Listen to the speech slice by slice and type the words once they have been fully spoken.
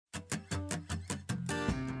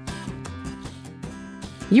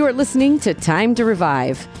You are listening to Time to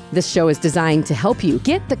Revive. This show is designed to help you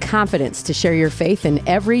get the confidence to share your faith in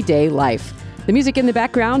everyday life. The music in the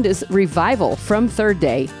background is Revival from Third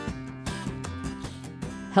Day.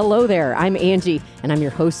 Hello there, I'm Angie, and I'm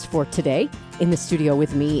your host for today. In the studio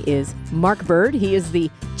with me is Mark Bird. He is the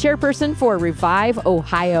chairperson for Revive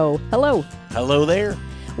Ohio. Hello. Hello there.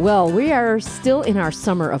 Well, we are still in our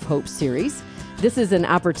Summer of Hope series. This is an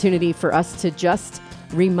opportunity for us to just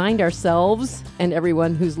remind ourselves and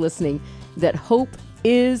everyone who's listening that hope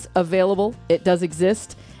is available. It does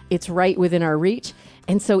exist. It's right within our reach.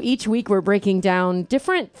 And so each week we're breaking down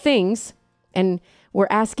different things and we're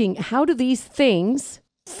asking, how do these things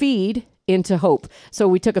feed into hope? So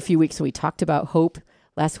we took a few weeks and we talked about hope.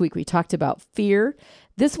 Last week we talked about fear.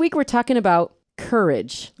 This week we're talking about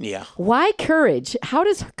courage. Yeah. Why courage? How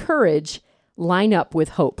does courage line up with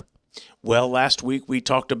hope? Well, last week we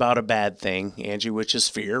talked about a bad thing, Angie, which is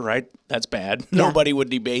fear, right? That's bad. Yeah. Nobody would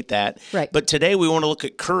debate that. Right. But today we want to look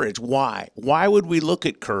at courage. Why? Why would we look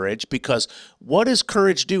at courage? Because what does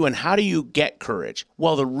courage do and how do you get courage?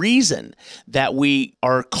 Well, the reason that we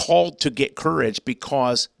are called to get courage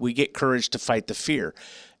because we get courage to fight the fear.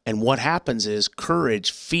 And what happens is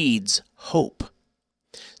courage feeds hope.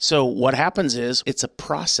 So what happens is it's a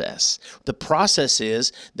process. The process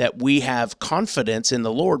is that we have confidence in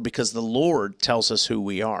the Lord because the Lord tells us who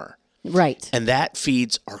we are. Right. And that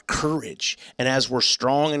feeds our courage. And as we're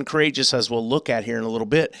strong and courageous, as we'll look at here in a little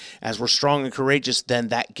bit, as we're strong and courageous, then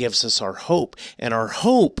that gives us our hope. And our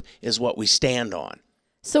hope is what we stand on.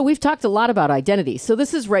 So we've talked a lot about identity. So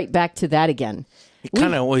this is right back to that again. It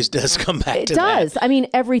kind of always does come back to that. It does. I mean,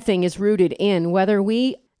 everything is rooted in whether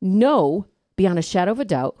we know beyond a shadow of a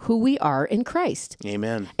doubt who we are in Christ.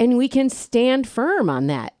 Amen. And we can stand firm on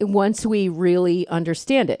that once we really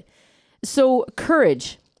understand it. So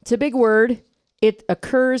courage, it's a big word. It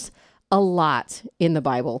occurs a lot in the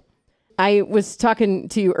Bible. I was talking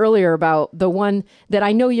to you earlier about the one that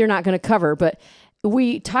I know you're not going to cover, but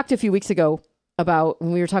we talked a few weeks ago about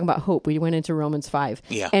when we were talking about hope. We went into Romans 5.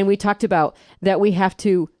 Yeah. And we talked about that we have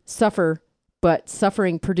to suffer, but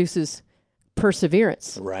suffering produces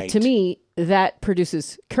perseverance. Right. To me, that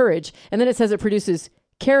produces courage. And then it says it produces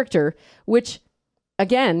character, which,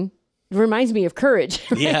 again, reminds me of courage.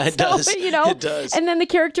 Right? Yeah, it does. You know, it does. And then the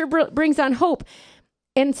character brings on hope.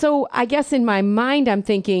 And so I guess in my mind, I'm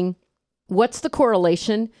thinking, what's the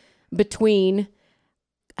correlation between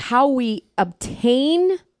how we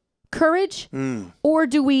obtain courage or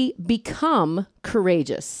do we become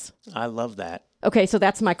courageous? I love that. Okay, so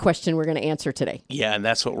that's my question we're going to answer today. Yeah, and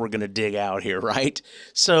that's what we're going to dig out here, right?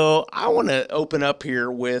 So I want to open up here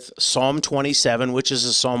with Psalm 27, which is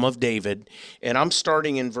a Psalm of David, and I'm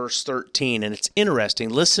starting in verse 13, and it's interesting.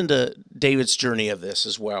 Listen to David's journey of this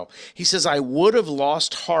as well. He says, I would have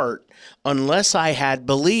lost heart unless I had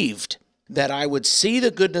believed that I would see the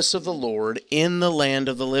goodness of the Lord in the land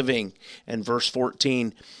of the living. And verse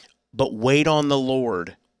 14, but wait on the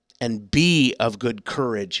Lord and be of good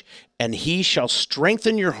courage, and he shall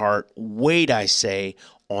strengthen your heart. Wait, I say,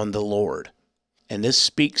 on the Lord. And this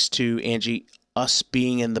speaks to, Angie, us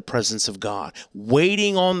being in the presence of God,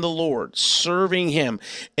 waiting on the Lord, serving him.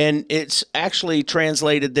 And it's actually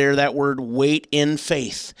translated there, that word, wait in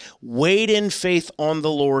faith. Wait in faith on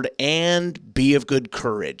the Lord and be of good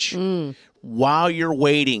courage. While you're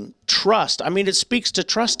waiting, trust. I mean, it speaks to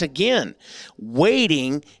trust again.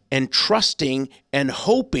 Waiting and trusting and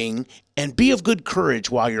hoping and be of good courage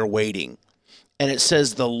while you're waiting. And it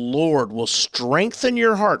says the Lord will strengthen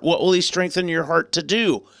your heart. What will he strengthen your heart to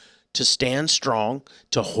do? To stand strong,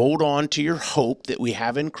 to hold on to your hope that we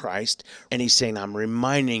have in Christ. And he's saying, I'm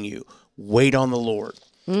reminding you, wait on the Lord.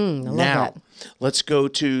 I love Now, that. let's go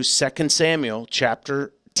to 2 Samuel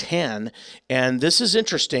chapter 10, and this is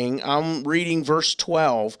interesting. I'm reading verse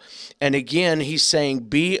 12, and again, he's saying,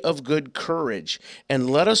 be of good courage, and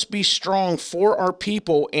let us be strong for our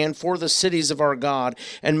people and for the cities of our God,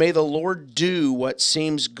 and may the Lord do what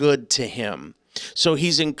seems good to him. So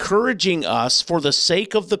he's encouraging us for the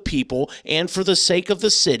sake of the people and for the sake of the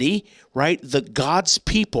city, right? The God's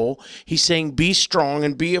people. He's saying, be strong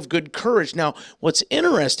and be of good courage. Now, what's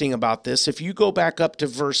interesting about this, if you go back up to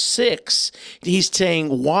verse 6, he's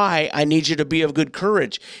saying, why I need you to be of good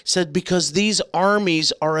courage. He said, because these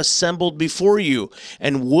armies are assembled before you.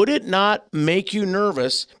 And would it not make you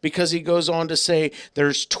nervous? Because he goes on to say,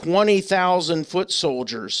 there's 20,000 foot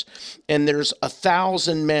soldiers, and there's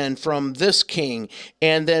 1,000 men from this king,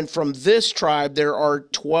 and then from this tribe, there are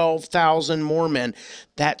 12,000 more men.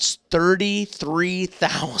 That's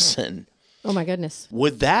 33,000. Oh my goodness.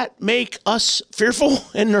 Would that make us fearful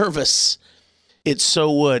and nervous? It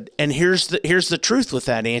so would. And here's the truth with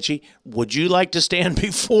that, Angie. Would you like to stand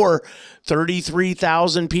before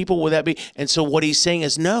 33,000 people? Would that be? And so what he's saying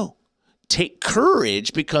is no. Take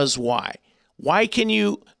courage, because why? Why can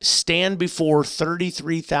you stand before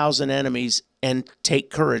 33,000 enemies and take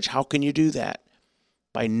courage? How can you do that?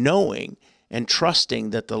 By knowing and trusting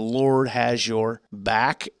that the Lord has your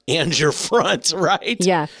back and your front, right?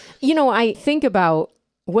 Yeah. I think about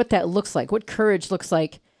what that looks like, what courage looks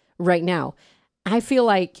like right now. I feel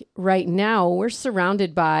like right now we're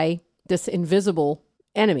surrounded by this invisible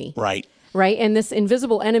enemy. Right. Right. And this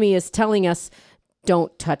invisible enemy is telling us,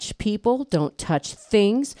 don't touch people, don't touch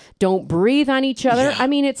things, don't breathe on each other. Yeah. I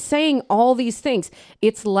mean, it's saying all these things.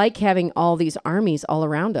 It's like having all these armies all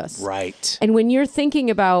around us. Right. And when you're thinking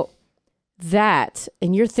about that,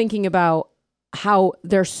 and you're thinking about how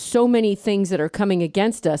there's so many things that are coming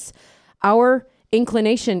against us, our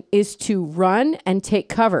inclination is to run and take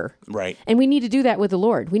cover. Right. And we need to do that with the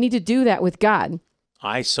Lord. We need to do that with God.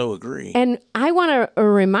 I so agree. And I want to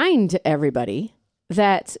remind everybody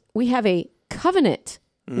that we have a covenant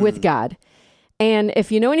with God. And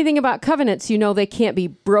if you know anything about covenants, you know they can't be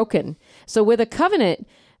broken. So with a covenant,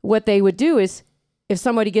 what they would do is, if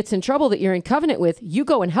somebody gets in trouble that you're in covenant with, you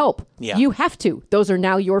go and help. Yeah. You have to. Those are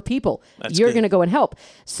now your people. That's You're good. going to go and help.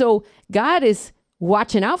 So God is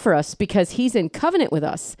watching out for us because he's in covenant with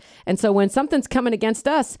us. And so when something's coming against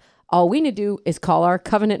us, all we need to do is call our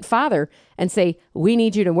covenant father and say, we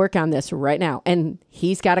need you to work on this right now. And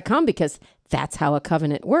he's got to come, because that's how a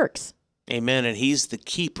covenant works. Amen. And he's the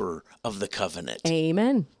keeper of the covenant.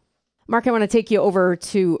 Amen. Mark, I want to take you over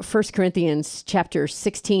to 1 Corinthians chapter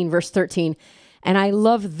 16, verse 13. And I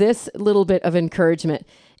love this little bit of encouragement.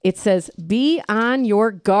 It says, be on your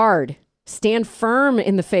guard, stand firm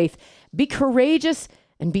in the faith, be courageous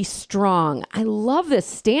and be strong. I love this.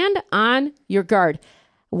 Stand on your guard.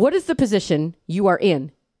 What is the position you are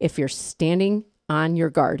in if you're standing on your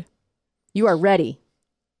guard? You are ready.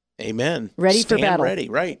 Amen. Ready for Stand battle. ready,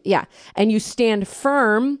 right. Yeah. And you stand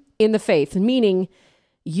firm in the faith, meaning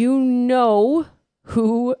you know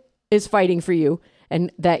who is fighting for you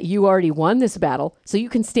and that you already won this battle, so you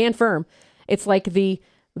can stand firm. It's like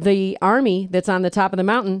the army that's on the top of the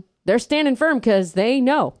mountain. They're standing firm because they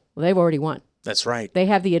know they've already won. That's right. They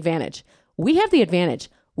have the advantage. We have the advantage.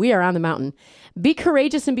 We are on the mountain. Be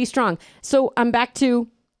courageous and be strong. So I'm back to,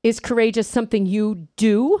 is courageous something you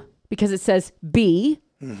do because it says be,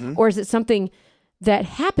 or is it something that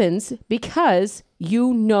happens because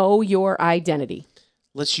you know your identity?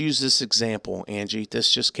 Let's use this example, Angie.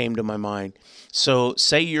 This just came to my mind. So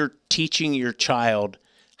say you're teaching your child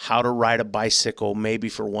how to ride a bicycle, maybe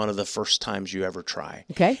for one of the first times you ever try.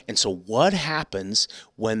 Okay. And so what happens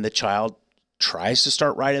when the child tries to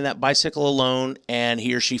start riding that bicycle alone and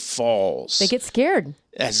he or she falls? They get scared.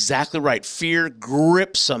 That's exactly right. Fear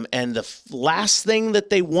grips them, and the last thing that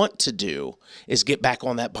they want to do is get back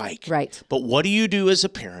on that bike. Right. But what do you do as a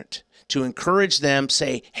parent to encourage them?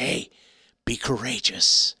 Say, hey, be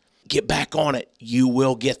courageous. Get back on it. You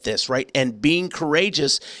will get this, right? And being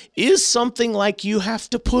courageous is something like you have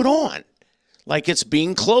to put on, like it's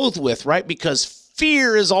being clothed with, right? Because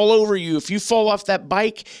fear is all over you. If you fall off that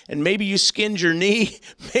bike and maybe you skinned your knee,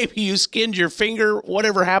 maybe you skinned your finger,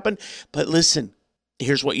 whatever happened. But listen,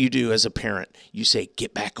 here's what you do as a parent. You say,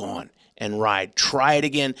 get back on and ride. Try it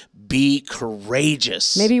again. Be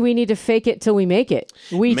courageous. Maybe we need to fake it till we make it.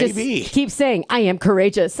 We Maybe. just keep saying, I am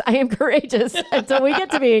courageous. I am courageous until we get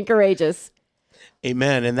to being courageous.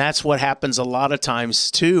 Amen. And that's what happens a lot of times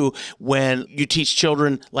too when you teach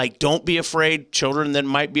children, like, don't be afraid, children that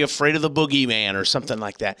might be afraid of the boogeyman or something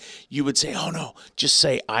like that. You would say, oh no, just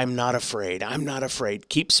say, I'm not afraid. I'm not afraid.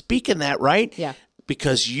 Keep speaking that, right? Yeah.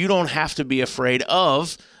 Because you don't have to be afraid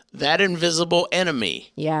of that invisible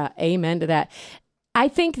enemy. Yeah. Amen to that. I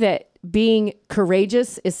think that being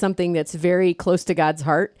courageous is something that's very close to God's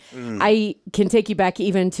heart. I can take you back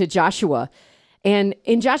even to Joshua. And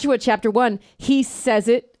in Joshua chapter 1, he says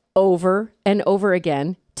it over and over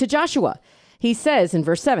again to Joshua. He says in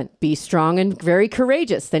verse 7, be strong and very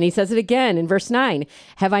courageous. Then he says it again in verse 9.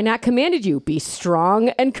 Have I not commanded you? Be strong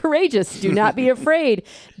and courageous. Do not be afraid.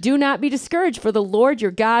 Do not be discouraged, for the Lord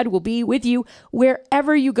your God will be with you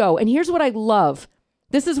wherever you go. And here's what I love.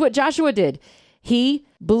 This is what Joshua did. He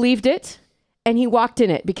believed it and he walked in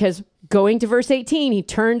it, because going to verse 18, he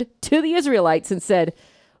turned to the Israelites and said,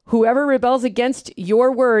 whoever rebels against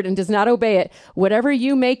your word and does not obey it, whatever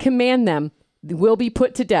you may command them, will be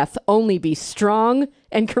put to death. Only be strong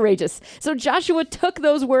and courageous. So Joshua took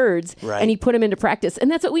those words and he put them into practice.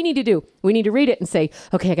 And that's what we need to do. We need to read it and say,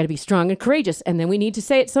 okay, I got to be strong and courageous. And then we need to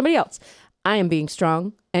say it to somebody else. I am being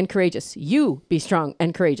strong and courageous. You be strong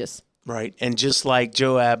and courageous. Right. And just like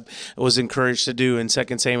Joab was encouraged to do in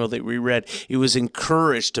 2 Samuel that we read, he was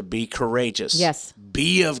encouraged to be courageous. Yes.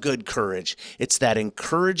 Be of good courage. It's that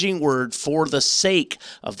encouraging word for the sake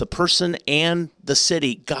of the person and the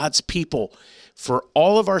city, God's people. For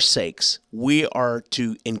all of our sakes, we are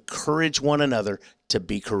to encourage one another to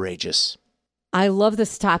be courageous. I love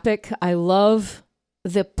this topic. I love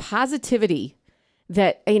the positivity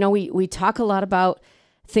that, we talk a lot about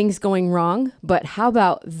things going wrong, but how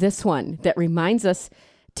about this one that reminds us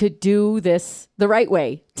to do this the right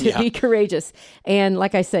way, to be courageous? And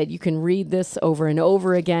like I said, you can read this over and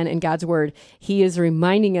over again in God's word. He is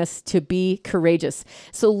reminding us to be courageous.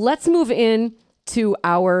 So let's move in to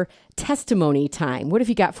our testimony time. What have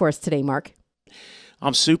you got for us today, Mark?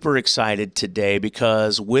 I'm super excited today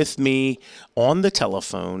because with me on the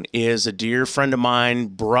telephone is a dear friend of mine,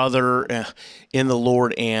 brother in the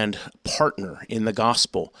Lord and partner in the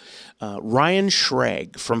gospel, Ryan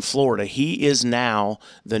Schrag from Florida. He is now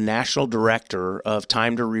the National Director of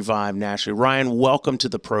Time to Revive nationally. Ryan, welcome to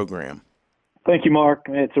the program. Thank you, Mark.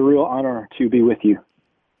 It's a real honor to be with you.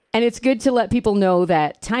 And it's good to let people know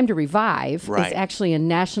that Time to Revive Right. is actually a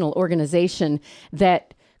national organization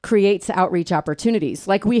that creates outreach opportunities.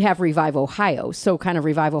 Like we have Revive Ohio. So kind of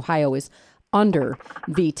Revive Ohio is under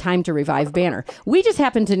the Time to Revive banner. We just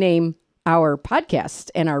happen to name our podcast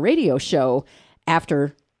and our radio show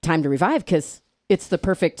after Time to Revive because it's the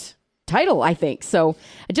perfect title, I think. So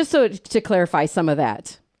just so to clarify some of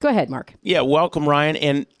that. Go ahead, Mark. Yeah, welcome, Ryan.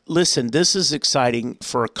 And listen, this is exciting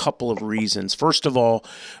for a couple of reasons. First of all,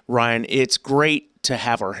 Ryan, it's great to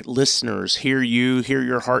have our listeners hear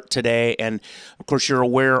your heart today. And of course, you're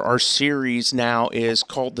aware our series now is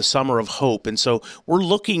called The Summer of Hope. And so we're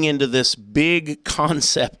looking into this big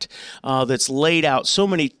concept that's laid out so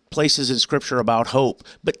many places in Scripture about hope.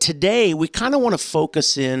 But today, we kind of want to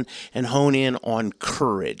focus in and hone in on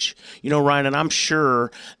courage. Ryan, and I'm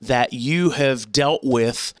sure that you have dealt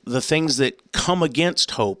with the things that come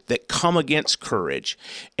against hope, that come against courage.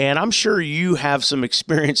 And I'm sure you have some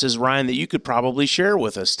experiences, Ryan, that you could probably share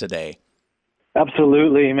with us today.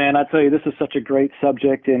 Absolutely, man. I tell you, this is such a great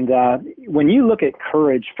subject. And when you look at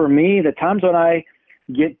courage, for me, the times when I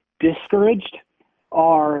get discouraged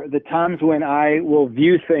are the times when I will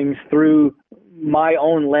view things through my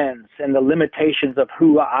own lens and the limitations of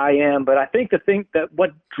who I am. But I think that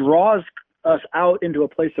what draws us out into a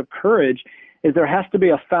place of courage is there has to be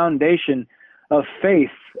a foundation of faith.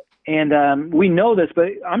 And we know this, but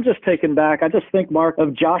I'm just taken back. I just think, Mark,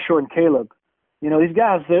 of Joshua and Caleb. These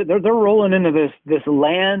guys, they're rolling into this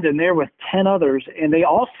land, and they're with 10 others, and they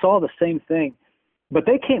all saw the same thing. But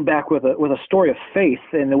they came back with a story of faith,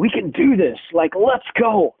 and we can do this. Like, let's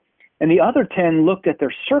go. And the other 10 looked at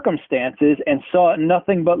their circumstances and saw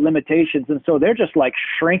nothing but limitations. And so they're just like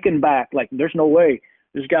shrinking back, like there's no way.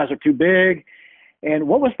 These guys are too big. And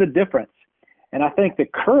what was the difference? And I think the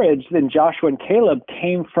courage in Joshua and Caleb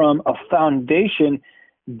came from a foundation.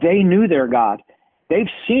 They knew their God. They've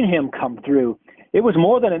seen him come through. It was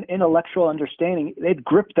more than an intellectual understanding. They'd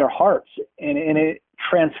gripped their hearts, and it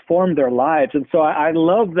transformed their lives. And so I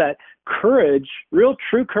love that courage, real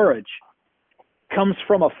true courage, comes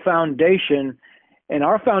from a foundation. And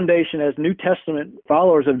our foundation as New Testament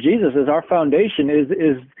followers of Jesus is our foundation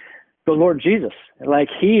is the Lord Jesus. Like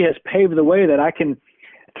he has paved the way that I can,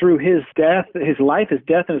 through his death, his life, his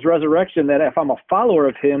death, and his resurrection, that if I'm a follower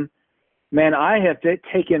of him, man, I have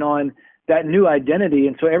taken on that new identity.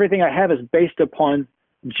 And so everything I have is based upon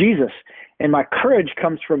Jesus. And my courage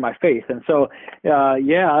comes from my faith. And so,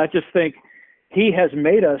 I just think he has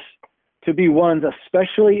made us to be ones,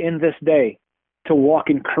 especially in this day, to walk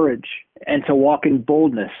in courage and to walk in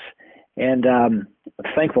boldness. And I'm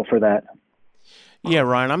thankful for that. Yeah,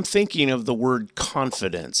 Ryan, I'm thinking of the word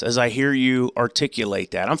confidence as I hear you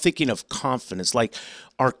articulate that. I'm thinking of confidence, like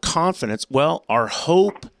our confidence. Well, our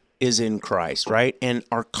hope is in Christ, right? And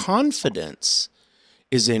our confidence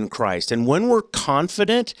is in Christ. And when we're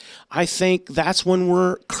confident, I think that's when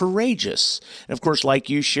we're courageous. And of course, like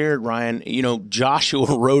you shared, Ryan,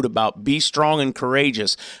 Joshua wrote about be strong and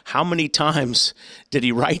courageous. How many times did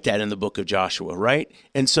he write that in the book of Joshua, right?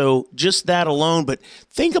 And so just that alone, but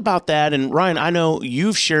think about that. And Ryan, I know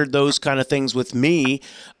you've shared those kind of things with me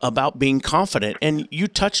about being confident. And you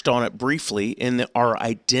touched on it briefly in our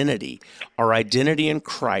identity. Our identity in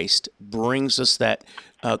Christ brings us that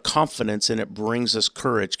confidence, and it brings us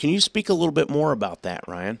courage. Can you speak a little bit more about that,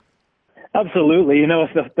 Ryan? Absolutely.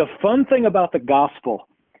 The fun thing about the gospel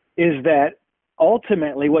is that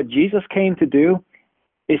ultimately what Jesus came to do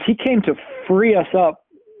is he came to free us up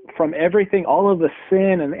from everything, all of the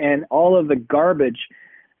sin and all of the garbage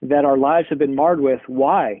that our lives have been marred with.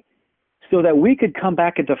 Why? so that we could come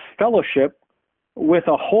back into fellowship with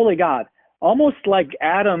a holy God, almost like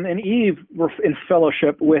Adam and Eve were in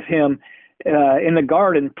fellowship with him in the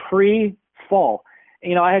garden pre-fall.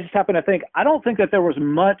 I just happen to think, I don't think that there was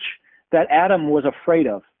much that Adam was afraid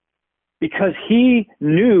of, because he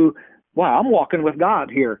knew, wow, I'm walking with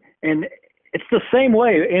God here. And it's the same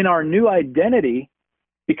way in our new identity.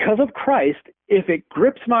 Because of Christ, if it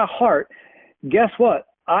grips my heart, guess what?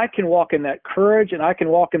 I can walk in that courage and I can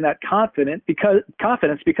walk in that confidence because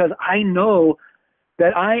I know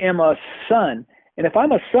that I am a son. And if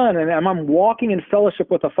I'm a son and I'm walking in fellowship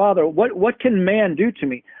with the Father, what can man do to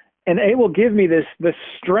me? And it will give me this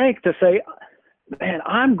strength to say, man,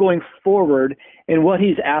 I'm going forward in what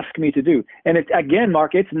he's asked me to do. And again,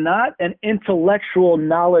 Mark, it's not an intellectual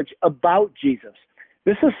knowledge about Jesus.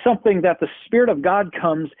 This is something that the Spirit of God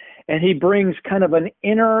comes and he brings kind of an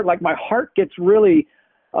inner, like my heart gets really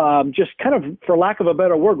just kind of, for lack of a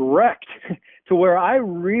better word, wrecked to where I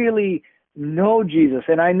really know Jesus.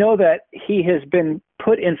 And I know that he has been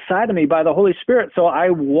put inside of me by the Holy Spirit. So I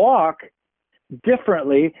walk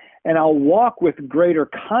differently and I'll walk with greater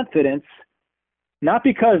confidence, not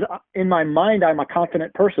because in my mind I'm a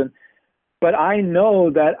confident person, but I know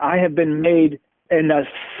that I have been made and a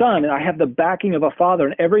son, and I have the backing of a father,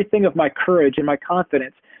 and everything of my courage and my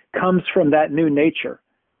confidence comes from that new nature.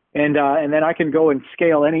 And then I can go and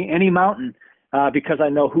scale any mountain because I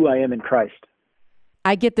know who I am in Christ.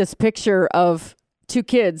 I get this picture of two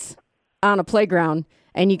kids on a playground,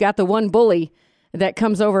 and you got the one bully that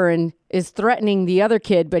comes over and is threatening the other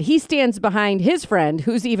kid, but he stands behind his friend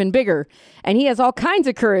who's even bigger, and he has all kinds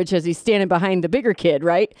of courage as he's standing behind the bigger kid,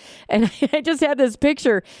 right? And I just had this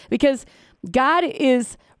picture because God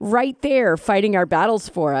is right there fighting our battles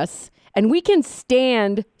for us, and we can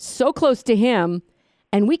stand so close to him,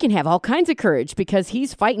 and we can have all kinds of courage because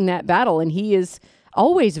he's fighting that battle, and he is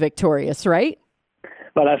always victorious, right?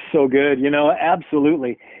 Well, that's so good.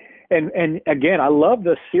 Absolutely. And again, I love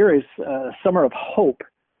this series, Summer of Hope,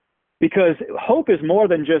 because hope is more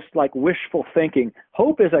than just like wishful thinking.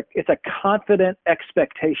 Hope is it's a confident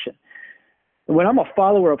expectation. When I'm a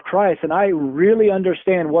follower of Christ and I really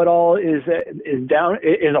understand what all is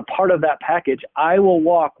a part of that package, I will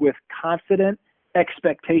walk with confident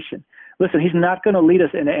expectation. Listen, he's not going to lead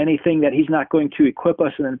us into anything that he's not going to equip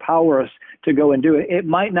us and empower us to go and do it. It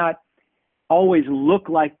might not always look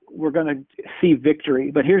like we're going to see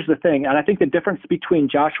victory, but here's the thing, and I think the difference between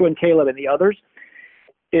Joshua and Caleb and the others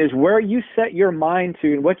is where you set your mind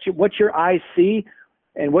to and what your eyes see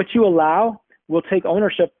and what you allow will take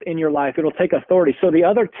ownership in your life. It'll take authority. So the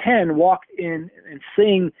other 10 walked in and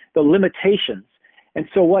seeing the limitations. And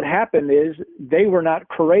so what happened is they were not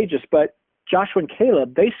courageous, but Joshua and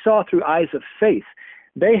Caleb, they saw through eyes of faith.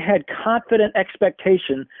 They had confident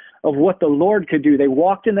expectation of what the Lord could do. They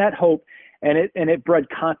walked in that hope, and it bred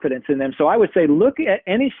confidence in them. So I would say look at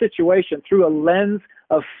any situation through a lens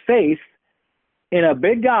of faith in a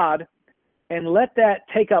big God, and let that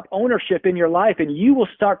take up ownership in your life, and you will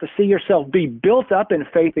start to see yourself be built up in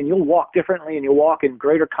faith, and you'll walk differently, and you'll walk in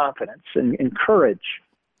greater confidence and courage.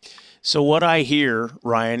 So what I hear,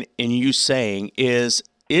 Ryan, in you saying is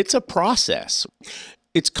it's a process.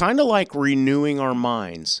 It's kind of like renewing our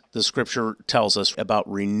minds. The scripture tells us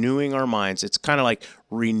about renewing our minds. It's kind of like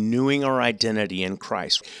renewing our identity in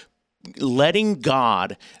Christ. Letting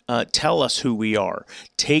God tell us who we are,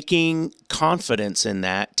 taking confidence in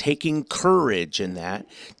that, taking courage in that.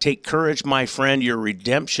 Take courage, my friend, your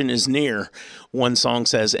redemption is near, one song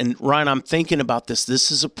says. And Ryan, I'm thinking about this. This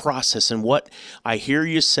is a process. And what I hear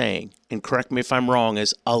you saying, and correct me if I'm wrong,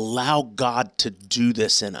 is allow God to do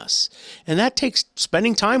this in us. And that takes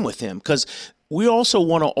spending time with him, because we also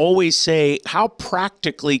want to always say, how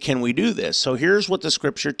practically can we do this? So here's what the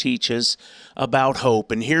scripture teaches about hope,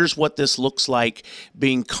 and here's what this looks like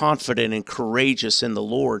being confident and courageous in the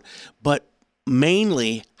Lord. But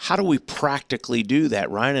mainly, how do we practically do that,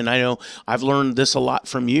 Ryan? And I know I've learned this a lot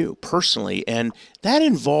from you personally, and that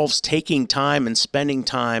involves taking time and spending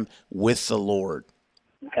time with the Lord.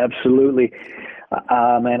 Absolutely.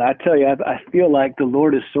 Man, I tell you, I feel like the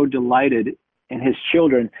Lord is so delighted in his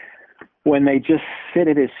children when they just sit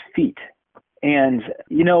at his feet. And,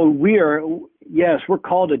 we're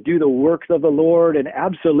called to do the works of the Lord, and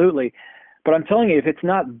absolutely. But I'm telling you, if it's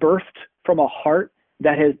not birthed from a heart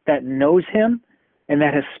that knows him and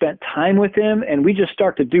that has spent time with him, and we just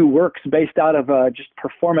start to do works based out of just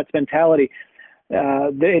performance mentality,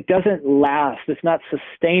 it doesn't last. It's not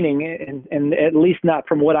sustaining, and at least not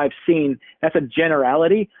from what I've seen. That's a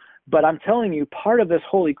generality. But I'm telling you, part of this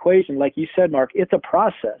whole equation, like you said, Mark, it's a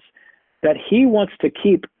process that he wants to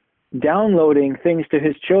keep downloading things to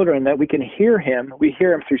his children that we can hear him. We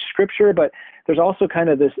hear him through Scripture, but there's also kind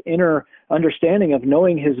of this inner understanding of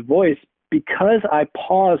knowing his voice because I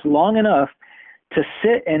pause long enough to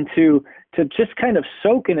sit and to just kind of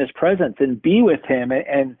soak in his presence and be with him.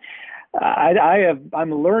 And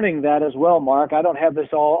I'm learning that as well, Mark. I don't have this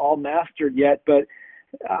all mastered yet, but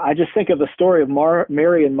I just think of the story of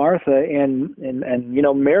Mary and Martha, and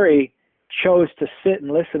Mary chose to sit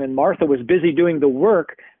and listen, and Martha was busy doing the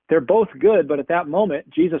work. They're both good, but at that moment,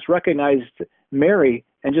 Jesus recognized Mary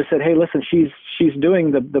and just said, "Hey, listen, she's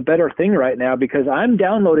doing the better thing right now because I'm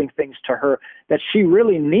downloading things to her that she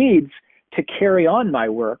really needs to carry on my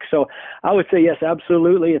work." So I would say, yes,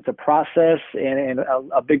 absolutely. It's a process, and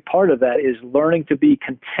a big part of that is learning to be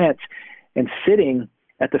content and sitting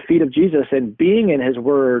at the feet of Jesus and being in his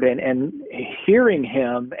word and hearing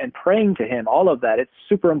him and praying to him, all of that. It's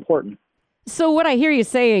super important. So what I hear you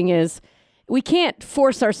saying is we can't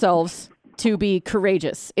force ourselves to be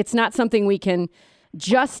courageous. It's not something we can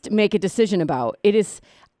just make a decision about. It is,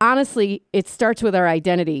 honestly, it starts with our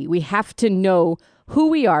identity. We have to know who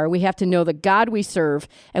we are. We have to know the God we serve,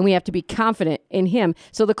 and we have to be confident in him.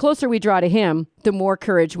 So the closer we draw to him, the more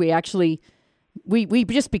courage we actually we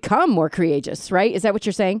just become more courageous, right? Is that what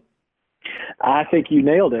you're saying? I think you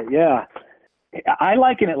nailed it. Yeah. I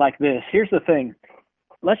liken it like this. Here's the thing.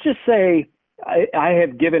 Let's just say I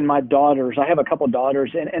have given my daughters, I have a couple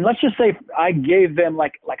daughters, and let's just say I gave them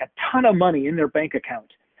like a ton of money in their bank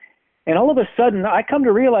account. And all of a sudden I come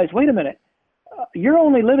to realize, wait a minute, you're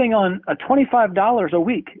only living on $25 a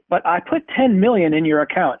week, but I put 10 million in your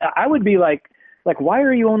account. I would be like, why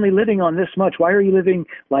are you only living on this much? Why are you living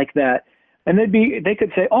like that? And they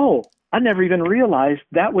could say, oh, I never even realized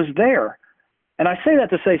that was there. And I say that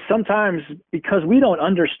to say sometimes because we don't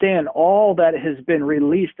understand all that has been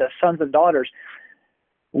released as sons and daughters,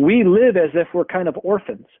 we live as if we're kind of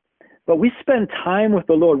orphans. But we spend time with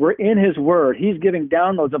the Lord. We're in his word. He's giving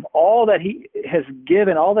downloads of all that he has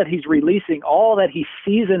given, all that he's releasing, all that he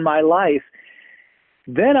sees in my life.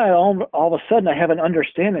 Then all of a sudden I have an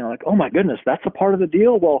understanding like, oh my goodness, that's a part of the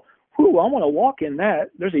deal. Well, I want to walk in that.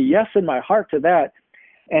 There's a yes in my heart to that.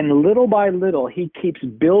 And little by little, he keeps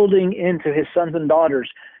building into his sons and daughters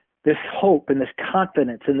this hope and this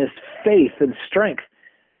confidence and this faith and strength.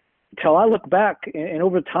 Till I look back and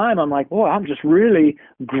over time, I'm like, boy, I'm just really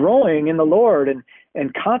growing in the Lord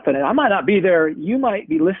and confident. I might not be there. You might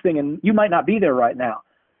be listening and you might not be there right now.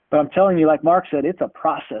 But I'm telling you, like Mark said, it's a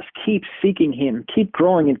process. Keep seeking him, keep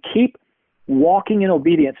growing, and keep walking in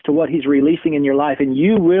obedience to what he's releasing in your life, and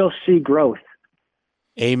you will see growth.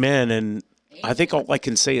 Amen. And I think all I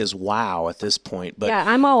can say is wow at this point. But yeah,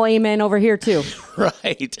 I'm all amen over here too.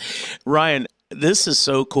 Right. Ryan, this is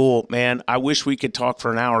so cool, man. I wish we could talk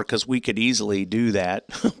for an hour because we could easily do that.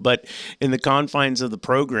 But in the confines of the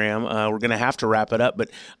program, we're going to have to wrap it up. But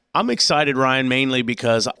I'm excited, Ryan, mainly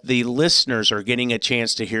because the listeners are getting a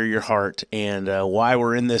chance to hear your heart and why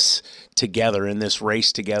we're in this together, in this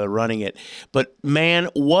race together, running it. But man,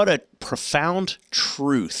 what a profound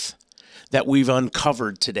truth that we've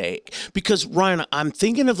uncovered today. Because Ryan, I'm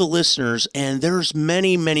thinking of the listeners, and there's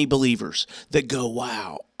many, many believers that go,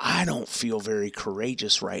 wow, I don't feel very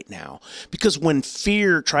courageous right now. Because when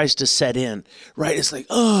fear tries to set in, right, it's like,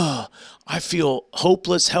 oh, I feel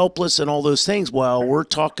hopeless, helpless, and all those things. Well, we're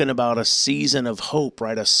talking about a season of hope,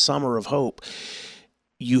 right, a summer of hope.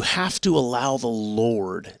 You have to allow the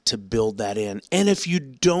Lord to build that in. And if you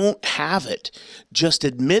don't have it, just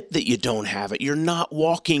admit that you don't have it. You're not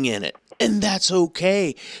walking in it. And that's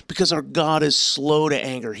okay because our God is slow to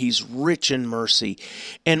anger. He's rich in mercy.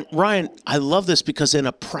 And Ryan, I love this because in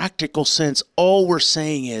a practical sense, all we're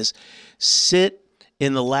saying is sit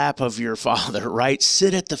in the lap of your Father, right?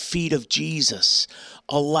 Sit at the feet of Jesus.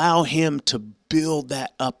 Allow him to build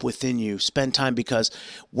that up within you. Spend time, because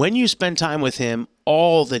when you spend time with him,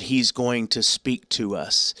 all that he's going to speak to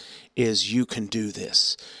us is you can do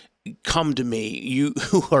this. Come to me, you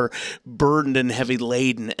who are burdened and heavy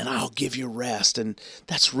laden, and I'll give you rest. And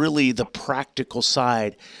that's really the practical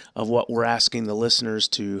side of what we're asking the listeners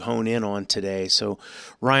to hone in on today. So,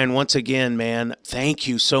 Ryan, once again, man, thank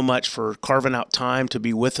you so much for carving out time to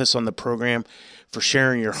be with us on the program, for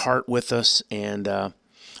sharing your heart with us. And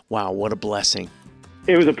wow, what a blessing.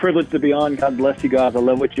 It was a privilege to be on. God bless you guys. I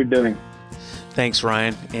love what you're doing. Thanks,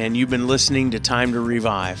 Ryan. And you've been listening to Time to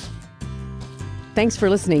Revive. Thanks for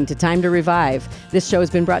listening to Time to Revive. This show has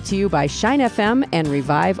been brought to you by Shine FM and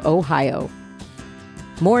Revive Ohio.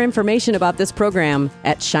 More information about this program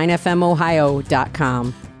at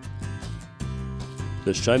shinefmohio.com.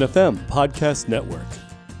 The Shine FM Podcast Network.